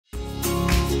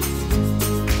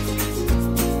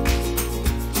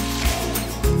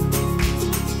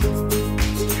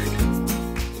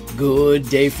Good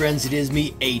day, friends. It is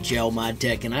me,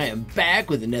 HLModTech, and I am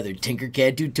back with another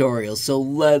Tinkercad tutorial, so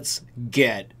let's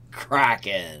get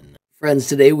cracking. Friends,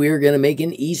 today we are going to make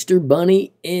an Easter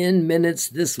bunny in minutes.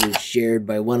 This was shared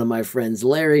by one of my friends,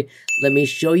 Larry. Let me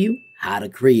show you how to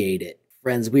create it.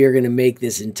 Friends, we are going to make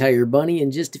this entire bunny in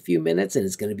just a few minutes, and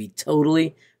it's going to be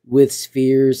totally with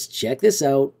spheres. Check this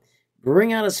out.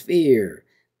 Bring out a sphere.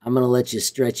 I'm going to let you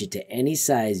stretch it to any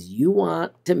size you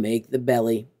want to make the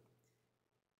belly.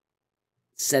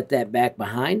 Set that back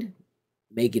behind.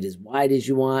 Make it as wide as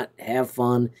you want. Have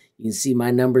fun. You can see my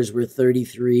numbers were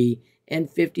 33 and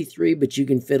 53, but you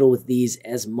can fiddle with these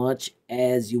as much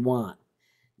as you want.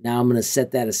 Now I'm going to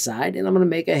set that aside, and I'm going to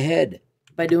make a head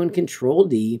by doing Control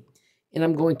D, and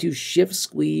I'm going to Shift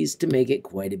Squeeze to make it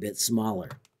quite a bit smaller.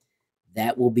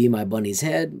 That will be my bunny's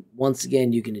head. Once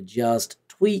again, you can adjust,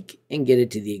 tweak, and get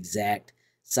it to the exact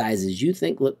sizes you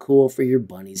think look cool for your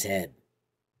bunny's head.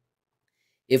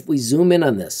 If we zoom in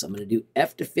on this, I'm going to do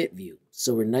F to fit view,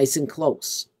 so we're nice and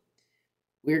close.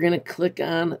 We're going to click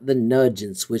on the nudge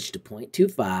and switch to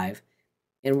 0.25,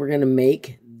 and we're going to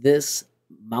make this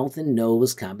mouth and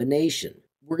nose combination.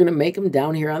 We're going to make them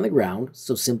down here on the ground,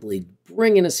 so simply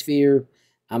bring in a sphere.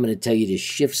 I'm going to tell you to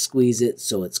shift squeeze it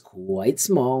so it's quite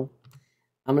small.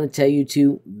 I'm going to tell you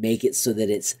to make it so that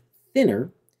it's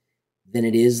thinner than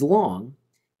it is long,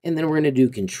 and then we're going to do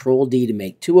Control D to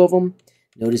make two of them.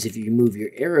 Notice if you move your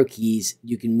arrow keys,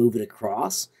 you can move it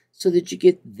across so that you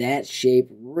get that shape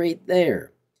right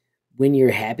there. When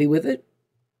you're happy with it,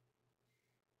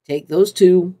 take those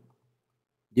two,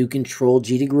 do Control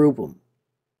G to group them.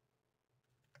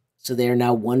 So they are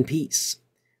now one piece.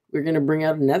 We're going to bring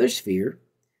out another sphere.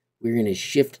 We're going to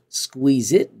shift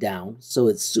squeeze it down so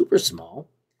it's super small.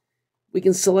 We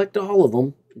can select all of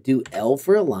them, do L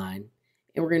for align,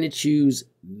 and we're going to choose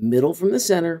middle from the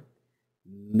center,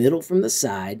 middle from the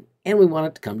side, and we want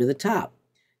it to come to the top.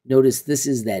 Notice this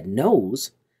is that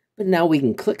nose, but now we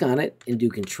can click on it and do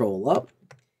Control up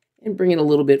and bring it a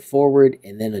little bit forward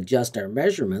and then adjust our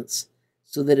measurements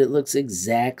so that it looks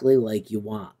exactly like you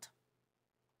want.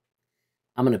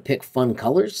 I'm going to pick fun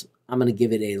colors. I'm going to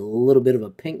give it a little bit of a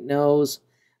pink nose.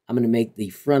 I'm going to make the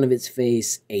front of its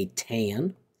face a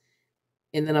tan.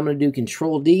 And then I'm going to do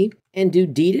Control D and do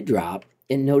D to drop.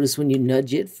 And notice when you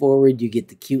nudge it forward, you get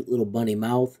the cute little bunny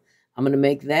mouth. I'm going to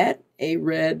make that a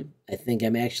red. I think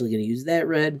I'm actually going to use that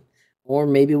red. Or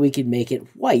maybe we could make it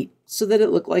white so that it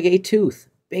looked like a tooth.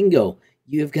 Bingo!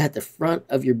 You have got the front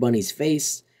of your bunny's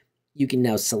face. You can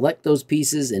now select those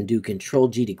pieces and do Control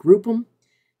G to group them.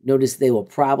 Notice they will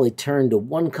probably turn to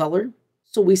one color.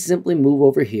 So we simply move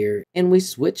over here and we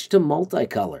switch to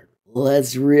multicolor.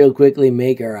 Let's real quickly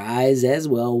make our eyes as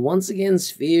well. Once again,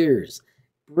 spheres.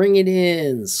 Bring it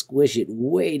in, squish it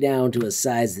way down to a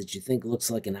size that you think looks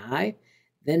like an eye,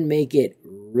 then make it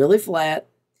really flat.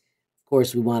 Of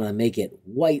course, we want to make it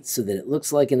white so that it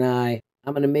looks like an eye.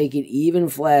 I'm going to make it even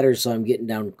flatter so I'm getting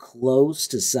down close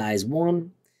to size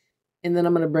 1. And then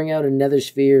I'm going to bring out another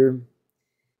sphere.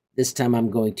 This time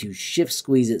I'm going to shift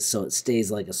squeeze it so it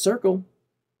stays like a circle.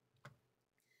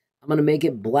 I'm going to make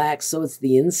it black so it's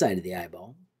the inside of the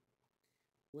eyeball.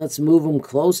 Let's move them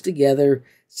close together,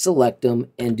 select them,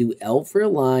 and do L for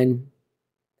align.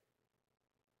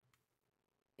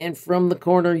 And from the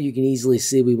corner, you can easily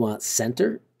see we want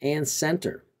center and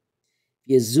center.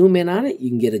 If you zoom in on it, you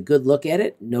can get a good look at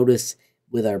it. Notice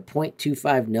with our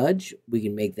 0.25 nudge, we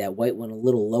can make that white one a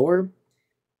little lower,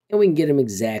 and we can get them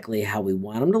exactly how we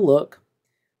want them to look.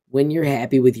 When you're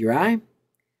happy with your eye,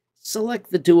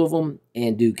 select the two of them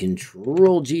and do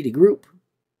Control G to group.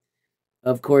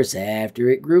 Of course,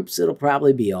 after it groups, it'll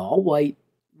probably be all white,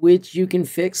 which you can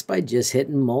fix by just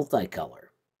hitting multicolor.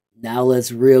 Now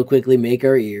let's real quickly make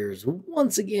our ears.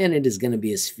 Once again, it is going to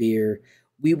be a sphere.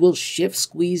 We will shift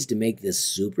squeeze to make this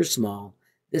super small.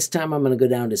 This time I'm going to go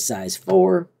down to size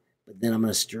 4, but then I'm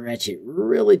going to stretch it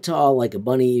really tall like a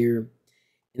bunny ear.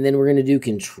 And then we're going to do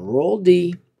Control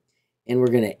D, and we're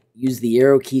going to use the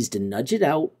arrow keys to nudge it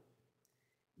out,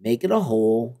 make it a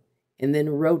hole, and then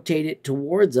rotate it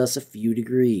towards us a few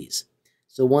degrees.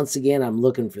 So once again, I'm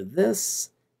looking for this.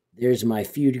 There's my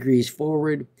few degrees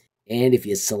forward. And if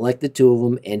you select the two of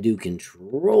them and do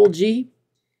Control G,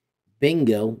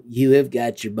 bingo, you have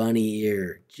got your bunny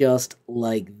ear just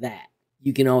like that.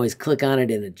 You can always click on it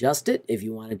and adjust it if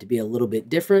you want it to be a little bit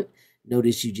different.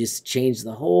 Notice you just change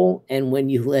the hole, and when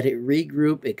you let it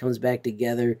regroup, it comes back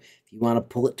together. If you want to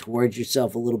pull it towards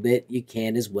yourself a little bit, you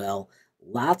can as well.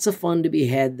 Lots of fun to be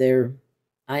had there.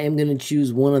 I am going to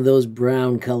choose one of those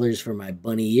brown colors for my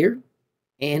bunny ear.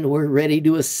 And we're ready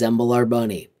to assemble our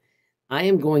bunny. I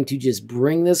am going to just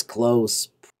bring this close,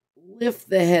 lift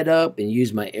the head up and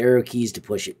use my arrow keys to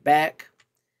push it back.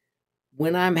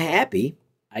 When I'm happy,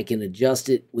 I can adjust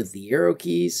it with the arrow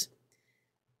keys.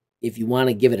 If you want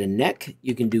to give it a neck,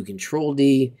 you can do Control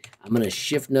D. I'm going to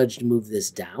Shift Nudge to move this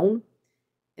down.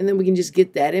 And then we can just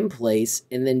get that in place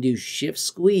and then do Shift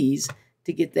Squeeze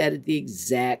to get that at the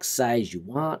exact size you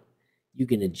want. You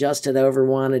can adjust it however you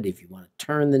want it. If you want to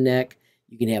turn the neck,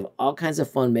 you can have all kinds of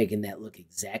fun making that look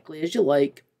exactly as you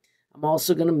like. I'm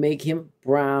also going to make him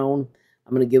brown.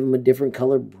 I'm going to give him a different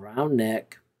color brown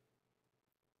neck.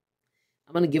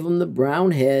 I'm going to give him the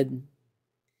brown head.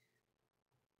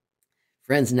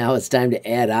 Friends, now it's time to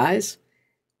add eyes.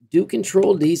 Do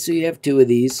Control D so you have 2 of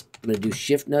these. I'm going to do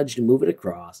Shift Nudge to move it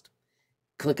across.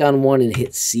 Click on one and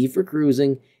hit C for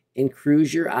cruising and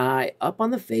cruise your eye up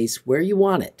on the face where you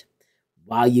want it.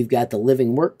 While you've got the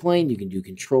living work plane, you can do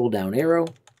Control down arrow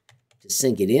to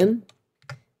sink it in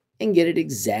and get it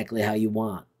exactly how you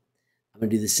want. I'm going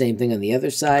to do the same thing on the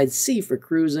other side. C for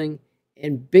cruising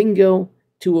and bingo,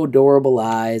 2 adorable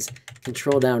eyes.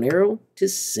 Control down arrow to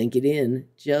sink it in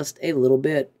just a little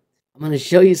bit. I'm going to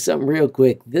show you something real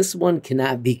quick. This one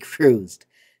cannot be cruised.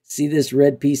 See this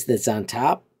red piece that's on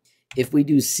top? If we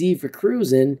do C for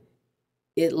cruising,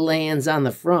 it lands on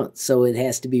the front, so it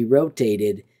has to be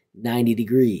rotated 90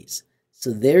 degrees.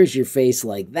 So there's your face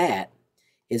like that.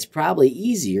 It's probably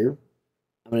easier.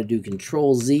 I'm going to do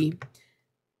Control Z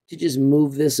to just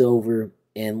move this over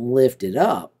and lift it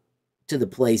up to the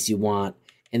place you want,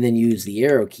 and then use the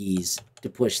arrow keys to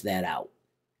push that out.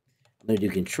 I'm going to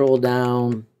do Control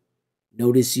down.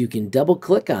 Notice you can double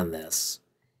click on this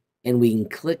and we can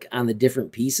click on the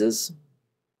different pieces.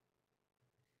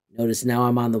 Notice now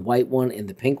I'm on the white one and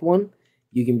the pink one.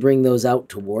 You can bring those out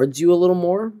towards you a little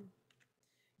more.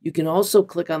 You can also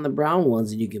click on the brown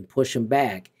ones and you can push them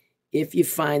back if you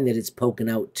find that it's poking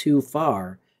out too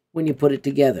far when you put it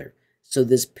together. So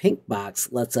this pink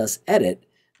box lets us edit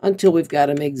until we've got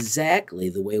them exactly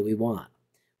the way we want.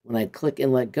 When I click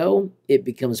and let go, it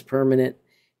becomes permanent.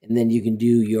 And then you can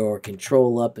do your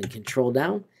Control up and Control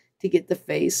down to get the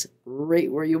face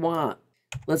right where you want.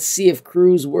 Let's see if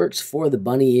cruise works for the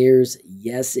bunny ears.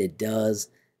 Yes, it does.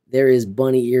 There is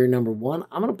bunny ear number 1.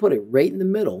 I'm going to put it right in the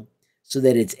middle so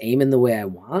that it's aiming the way I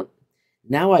want.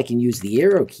 Now I can use the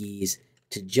arrow keys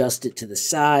to adjust it to the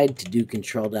side, to do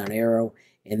Control down arrow.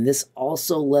 And this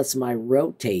also lets my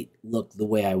rotate look the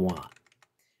way I want.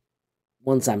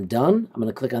 Once I'm done, I'm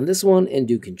going to click on this one and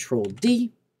do Control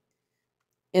D.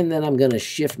 And then I'm going to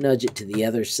Shift Nudge it to the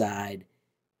other side.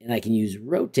 And I can use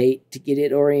Rotate to get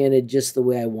it oriented just the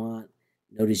way I want.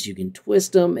 Notice you can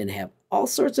twist them and have all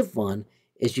sorts of fun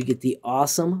as you get the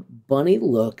awesome bunny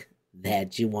look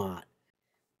that you want.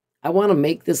 I want to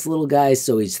make this little guy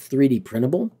so he's 3D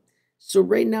printable. So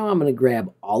right now I'm going to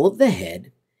grab all of the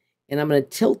head and I'm going to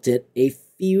tilt it a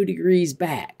few degrees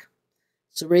back.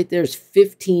 So right there's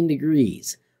 15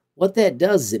 degrees. What that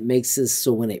does is it makes this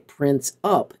so when it prints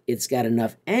up, it's got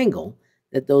enough angle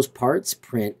that those parts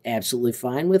print absolutely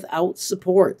fine without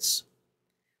supports.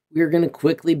 We are going to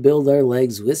quickly build our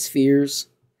legs with spheres.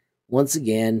 Once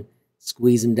again,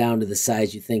 squeeze them down to the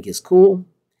size you think is cool.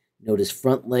 Notice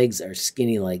front legs are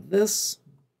skinny like this.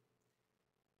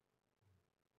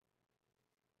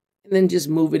 And then just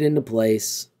move it into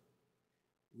place.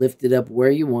 Lift it up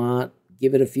where you want.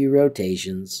 Give it a few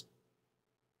rotations.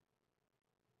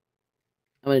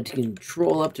 I'm going to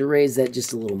Control up to raise that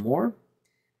just a little more.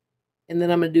 And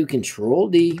then I'm going to do Control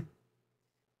D,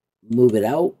 move it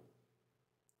out,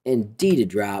 and D to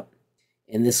drop.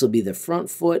 And this will be the front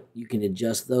foot. You can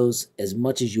adjust those as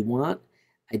much as you want.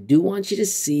 I do want you to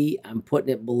see I'm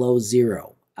putting it below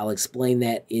 0. I'll explain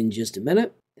that in just a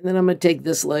minute. And then I'm going to take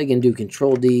this leg and do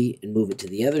Control D and move it to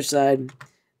the other side.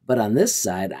 But on this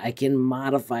side, I can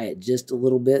modify it just a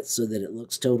little bit so that it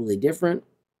looks totally different.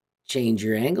 Change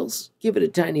your angles, give it a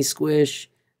tiny squish,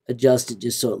 adjust it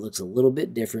just so it looks a little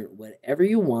bit different, whatever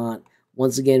you want.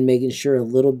 Once again, making sure a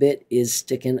little bit is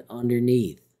sticking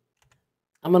underneath.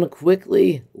 I'm going to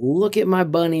quickly look at my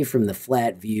bunny from the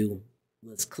flat view.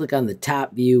 Let's click on the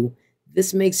top view.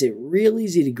 This makes it real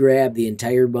easy to grab the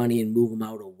entire bunny and move them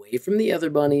out away from the other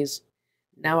bunnies.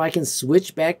 Now I can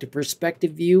switch back to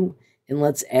perspective view and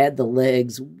let's add the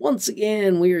legs. Once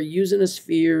again, we are using a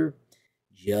sphere.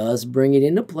 Just bring it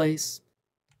into place.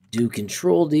 Do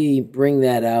Control D, bring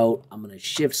that out. I'm going to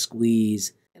Shift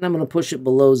Squeeze, and I'm going to push it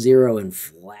below 0 and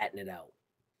flatten it out.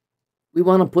 We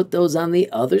want to put those on the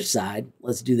other side.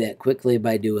 Let's do that quickly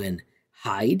by doing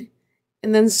Hide,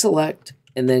 and then Select,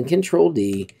 and then Control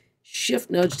D,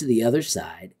 Shift Nudge to the other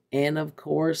side, and of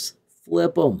course,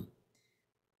 flip them.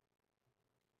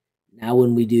 Now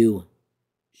when we do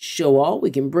Show All,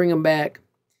 we can bring them back.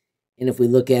 And if we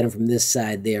look at them from this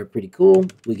side, they are pretty cool.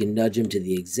 We can nudge them to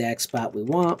the exact spot we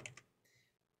want.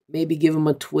 Maybe give them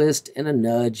a twist and a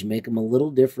nudge, make them a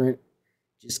little different,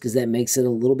 just because that makes it a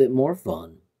little bit more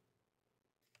fun.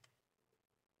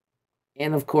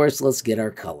 And of course, let's get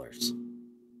our colors.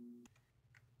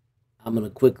 I'm going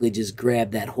to quickly just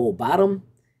grab that whole bottom,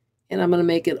 and I'm going to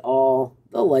make it all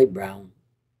the light brown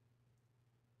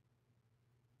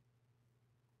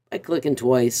by clicking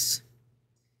twice.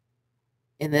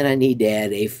 And then I need to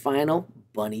add a final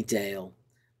bunny tail.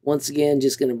 Once again,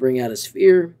 just going to bring out a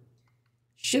sphere,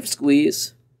 shift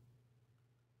squeeze,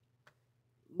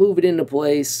 move it into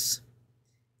place,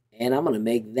 and I'm going to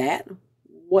make that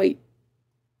white.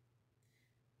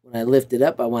 When I lift it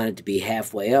up, I want it to be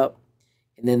halfway up.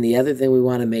 And then the other thing we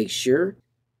want to make sure,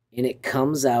 and it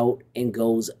comes out and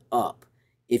goes up.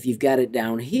 If you've got it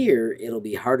down here, it'll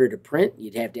be harder to print.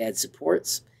 You'd have to add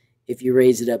supports. If you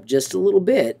raise it up just a little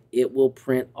bit, it will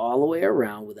print all the way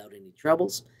around without any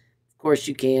troubles. Of course,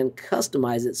 you can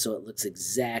customize it so it looks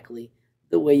exactly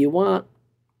the way you want.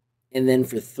 And then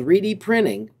for 3D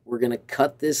printing, we're going to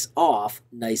cut this off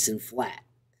nice and flat.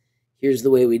 Here's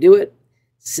the way we do it.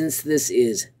 Since this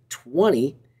is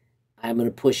 20, I'm going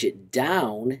to push it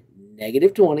down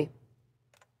 -20.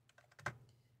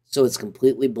 So it's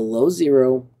completely below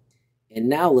 0. And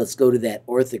now let's go to that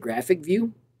orthographic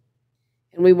view.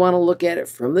 And we want to look at it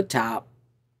from the top.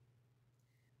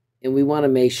 And we want to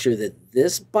make sure that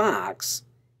this box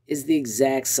is the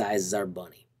exact size as our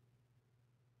bunny.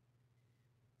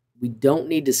 We don't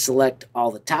need to select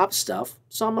all the top stuff,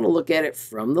 so I'm going to look at it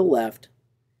from the left.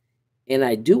 And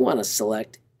I do want to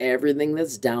select everything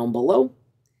that's down below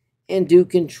and do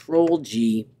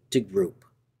Control-G to group.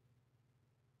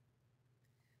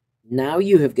 Now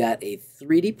you have got a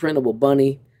 3D printable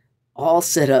bunny all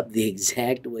set up the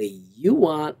exact way you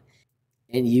want,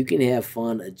 and you can have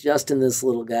fun adjusting this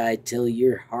little guy till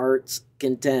your heart's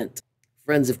content.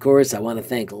 Friends, of course, I want to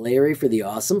thank Larry for the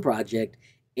awesome project,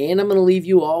 and I'm going to leave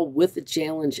you all with the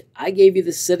challenge. I gave you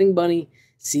the sitting bunny.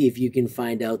 See if you can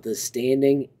find out the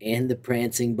standing and the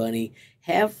prancing bunny.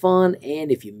 Have fun,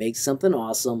 and if you make something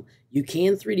awesome, you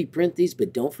can 3D print these,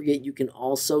 but don't forget you can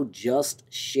also just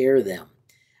share them.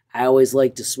 I always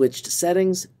like to switch to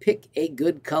settings, pick a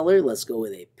good color. Let's go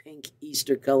with a pink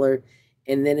Easter color.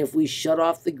 And then if we shut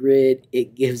off the grid,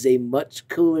 it gives a much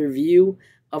cooler view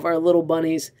of our little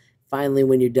bunnies. Finally,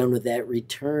 when you're done with that,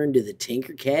 return to the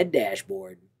Tinkercad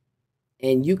dashboard.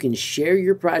 And you can share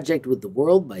your project with the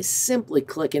world by simply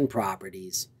clicking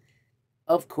Properties.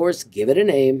 Of course, give it a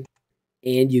name.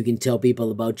 And you can tell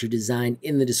people about your design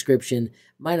in the description.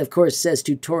 Mine, of course, says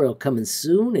tutorial coming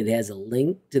soon. It has a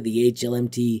link to the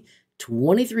HLMT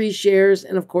 23 shares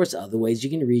and, of course, other ways you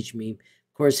can reach me.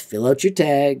 Of course, fill out your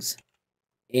tags.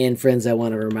 And, friends, I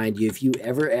want to remind you, if you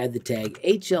ever add the tag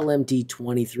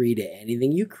HLMT23 to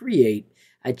anything you create,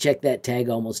 I check that tag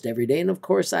almost every day. And, of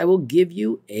course, I will give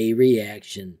you a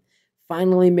reaction.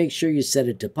 Finally, make sure you set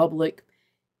it to public.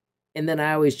 And then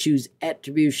I always choose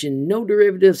attribution, no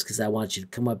derivatives, because I want you to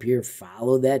come up here,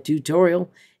 follow that tutorial,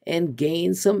 and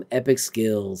gain some epic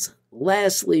skills.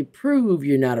 Lastly, prove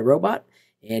you're not a robot,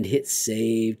 and hit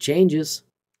Save Changes.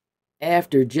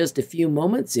 After just a few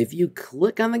moments, if you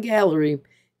click on the gallery,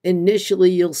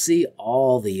 initially you'll see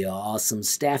all the awesome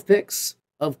staff pics.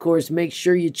 Of course, make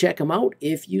sure you check them out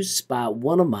if you spot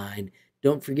one of mine.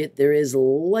 Don't forget there is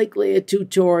likely a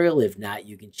tutorial. If not,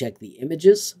 you can check the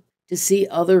images to see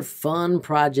other fun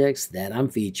projects that I'm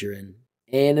featuring.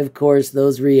 And of course,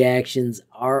 those reactions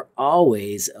are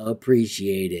always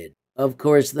appreciated. Of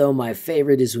course, though, my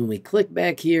favorite is when we click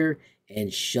back here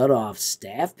and shut off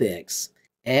staff pics.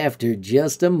 After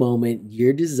just a moment,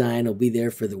 your design will be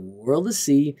there for the world to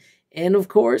see. And of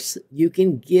course, you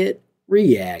can get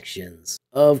reactions.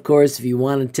 Of course, if you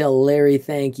want to tell Larry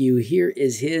thank you, here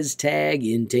is his tag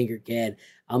in Tinkercad.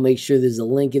 I'll make sure there's a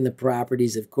link in the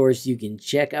properties. Of course, you can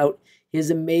check out his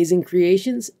amazing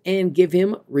creations and give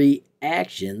him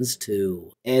reactions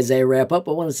too. As I wrap up,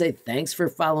 I want to say thanks for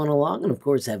following along, and of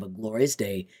course, have a glorious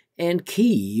day and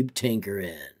keep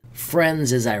tinkering.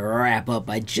 Friends, as I wrap up,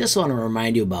 I just want to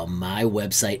remind you about my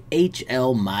website,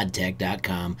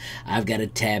 HLModTech.com. I've got a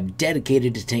tab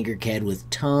dedicated to Tinkercad with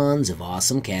tons of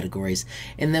awesome categories.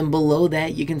 And then below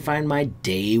that, you can find my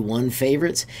day one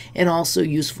favorites and also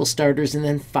useful starters. And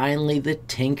then finally, the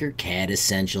Tinkercad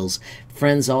essentials.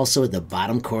 Friends, also at the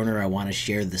bottom corner, I want to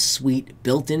share the sweet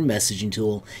built-in messaging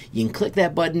tool. You can click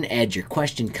that button, add your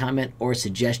question, comment, or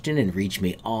suggestion, and reach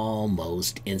me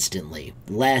almost instantly.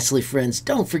 Lastly, friends,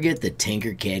 don't forget the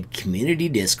Tinkercad Community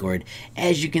Discord.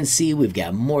 As you can see, we've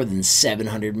got more than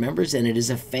 700 members, and it is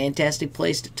a fantastic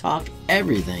place to talk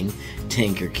everything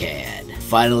Tinkercad.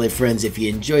 finally, friends, if you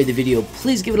enjoyed the video,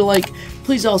 please give it a like.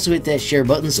 Please also hit that share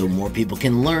button so more people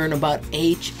can learn about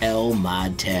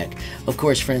HLModTech. Of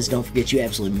course, friends, don't forget you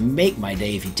absolutely make my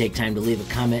day if you take time to leave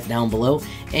a comment down below.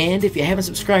 And if you haven't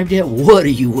subscribed yet, what are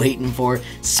you waiting for?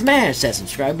 Smash that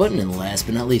subscribe button, and last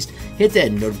but not least, hit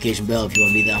that notification bell if you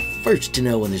want to be the first to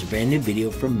know when there's a brand new video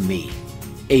from me,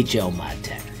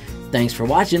 HLModTech. Thanks for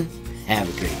watching. Have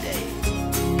a great day.